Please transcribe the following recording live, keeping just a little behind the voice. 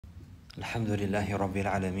Alhamdulillahi Rabbil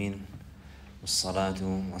Alameen.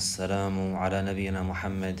 Wassalatu wassalamu ala nabiyyina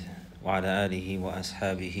Muhammad wa ala alihi wa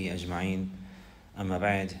ashabihi ajma'in. Amma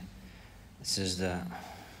ba'd. This is the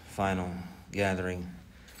final gathering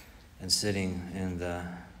and sitting in the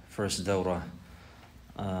first dawrah,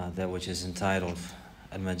 that which is entitled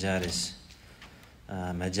Al-Majalis,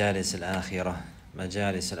 Majalis Al-Akhirah,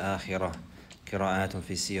 Majalis Al-Akhirah, Qira'atun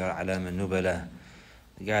fi Siyar A'lam Al-Nubala,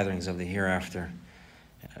 the gatherings of the hereafter,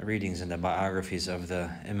 readings and the biographies of the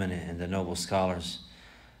eminent and the noble scholars.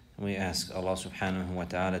 We ask Allah subhanahu wa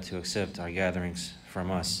ta'ala to accept our gatherings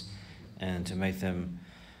from us and to make them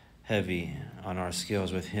heavy on our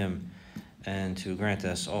skills with Him, and to grant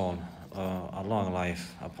us all a long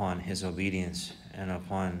life upon His obedience and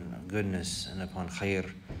upon goodness and upon khair,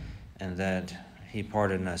 and that He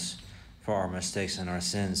pardon us for our mistakes and our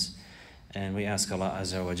sins. And we ask Allah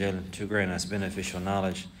Azza wa Jal to grant us beneficial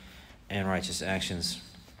knowledge and righteous actions.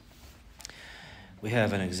 We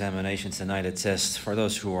have an examination tonight, a test for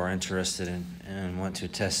those who are interested in and want to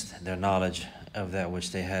test their knowledge of that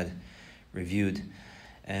which they had reviewed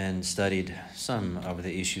and studied some of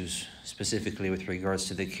the issues, specifically with regards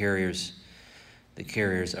to the carriers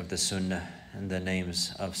of the Sunnah, and the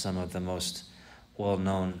names of some of the most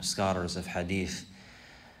well-known scholars of hadith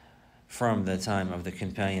from the time of the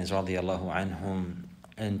companions radiallahu anhum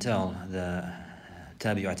until the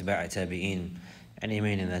tabi'ut tabi'in, and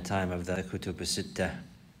even in the time of the Kutub as-Sittah.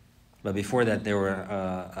 But before that, there were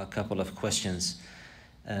a couple of questions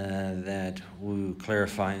that we'll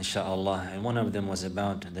clarify insha'Allah, and one of them was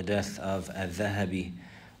about the death of Al-Dhahabi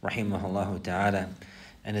rahimahullah ta'ala,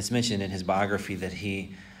 and it's mentioned in his biography that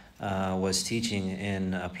he was teaching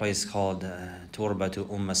in a place called Turbatu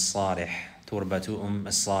As-Salih, Turbatu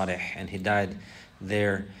As-Salih, and he died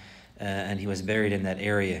there, and he was buried in that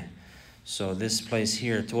area. So this place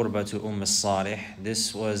here, Turbatu As-Salih,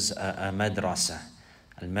 this was a madrasa,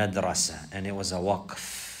 al-madrasa, and it was a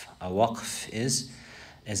waqf. A waqf is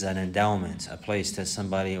an endowment, a place that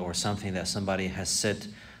somebody or something that somebody has set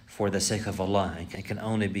for the sake of Allah. It can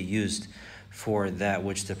only be used for that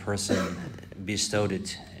which the person bestowed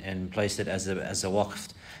it and placed it as a waqf,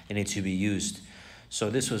 and it to be used.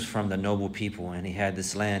 So this was from the noble people, and he had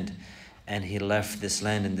this land, and he left this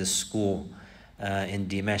land in this school in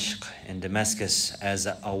Dimashq, in Damascus, as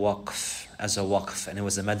a waqf, and it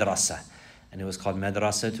was a madrasa, and it was called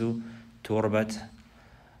Madrasatu Turbat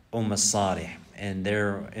As-Salih. And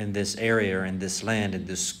there, in this area, in this land, in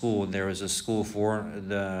this school, there was a school for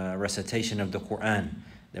the recitation of the Quran.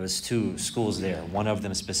 There was two schools there, one of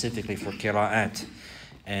them specifically for qira'at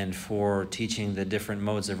and for teaching the different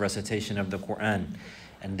modes of recitation of the Quran.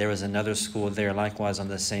 And there was another school there likewise on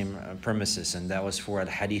the same premises, and that was for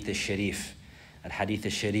Al-Hadith Al-Sharif. Al-Hadith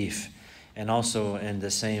Al-Sharif. And also in the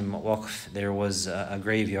same waqf there was a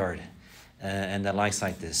graveyard and the likes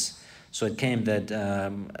like this. So it came that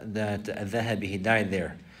Al-Dhahabi, he died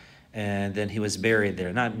there, and then he was buried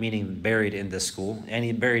there, not meaning buried in the school, and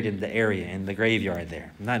he buried in the area, in the graveyard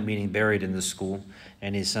there, not meaning buried in the school.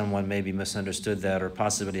 And someone maybe misunderstood that, or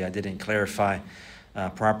possibly I didn't clarify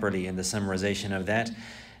properly in the summarization of that.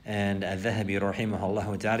 And Al-Dhahabi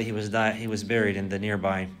rahimahullah ta'ala, he was buried in the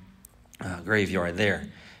nearby graveyard there,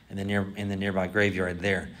 in the nearby graveyard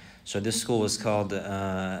there. So this school was called,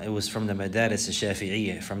 it was from the Madaris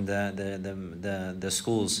al-Shafi'iyya, from the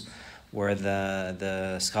schools where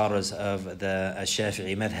the scholars of the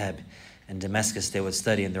Shafi'i madhab in Damascus, they would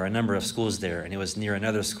study, and there are a number of schools there, and it was near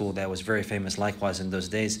another school that was very famous likewise in those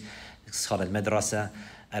days. It's called Al-Madrasa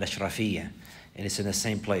Al-Ashrafiyya, and it's in the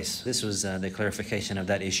same place. This was the clarification of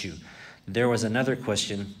that issue. There was another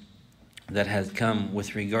question that had come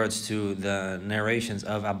with regards to the narrations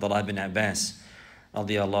of Abdullah bin Abbas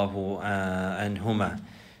radiyallahu anhuma,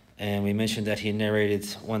 and we mentioned that he narrated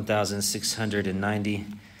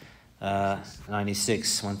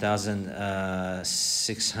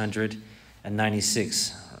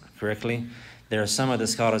 1696 correctly. There are some of the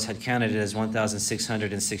scholars had counted it as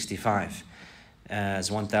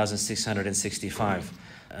 1665,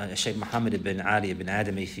 Shaykh Muhammad ibn Ali ibn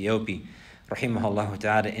Adam Ethiopi rahimahullah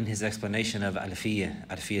ta'ala, in his explanation of Alfiyah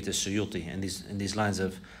al-Suyuti, and in these lines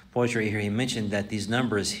of poetry here, he mentioned that these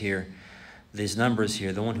numbers here, the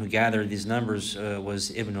one who gathered these numbers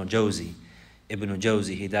was Ibn al-Jawzi.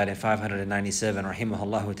 He died in 597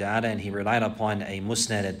 rahimahullah ta'ala, and he relied upon a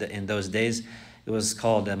musnad in those days. It was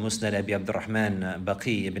called Musnad Abi Abdurrahman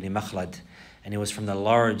Baqi ibn Makhlad, and it was from the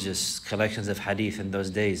largest collections of hadith in those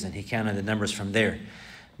days, and he counted the numbers from there.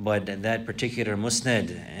 But that particular musnad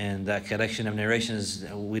and that collection of narrations,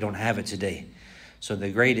 we don't have it today. So the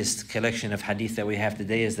greatest collection of hadith that we have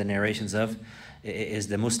today is the narrations of, is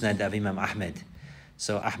the musnad of Imam Ahmed.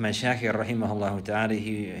 So Ahmad Shakir rahimahullah ta'ala,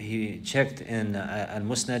 he checked in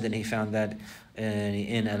Al-Musnad, and he found that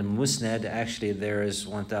in Al-Musnad actually there is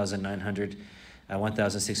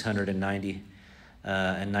 1,690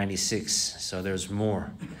 and 96. So there's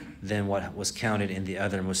more than what was counted in the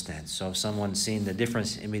other Musnad. So if someone's seen the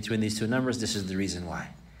difference in between these two numbers, this is the reason why.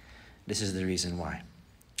 This is the reason why.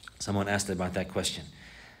 Someone asked about that question,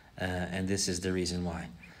 and this is the reason why.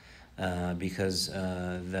 Because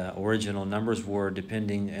the original numbers were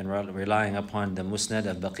depending and relying upon the Musnad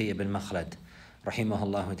of Baqi ibn Makhlad,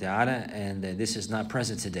 rahimahullah ta'ala, and this is not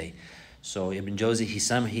present today. So Ibn Jawzi,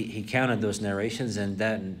 he counted those narrations, and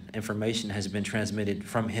that information has been transmitted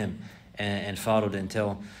from him and followed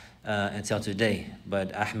until today.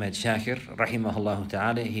 But Ahmad Shakir, rahimahullah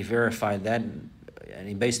ta'ala, he verified that, and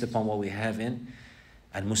he based upon what we have in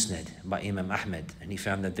Al-Musnad by Imam Ahmad, and he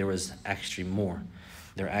found that there was actually more.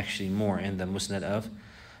 There are actually more in the Musnad of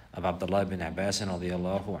Abdullah ibn Abbas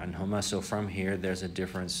radiyallahu anhuma. So from here, there's a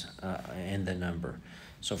difference in the number.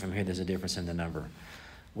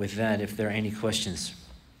 With that, if there are any questions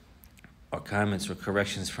or comments or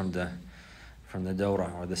corrections from the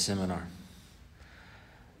Dawrah or the seminar.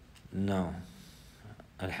 No.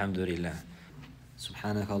 Alhamdulillah.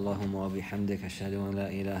 سبحانك اللهم وبحمدك أشهد أن لا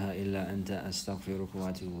إله إلا أنت أستغفرك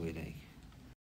وأتوب إليك.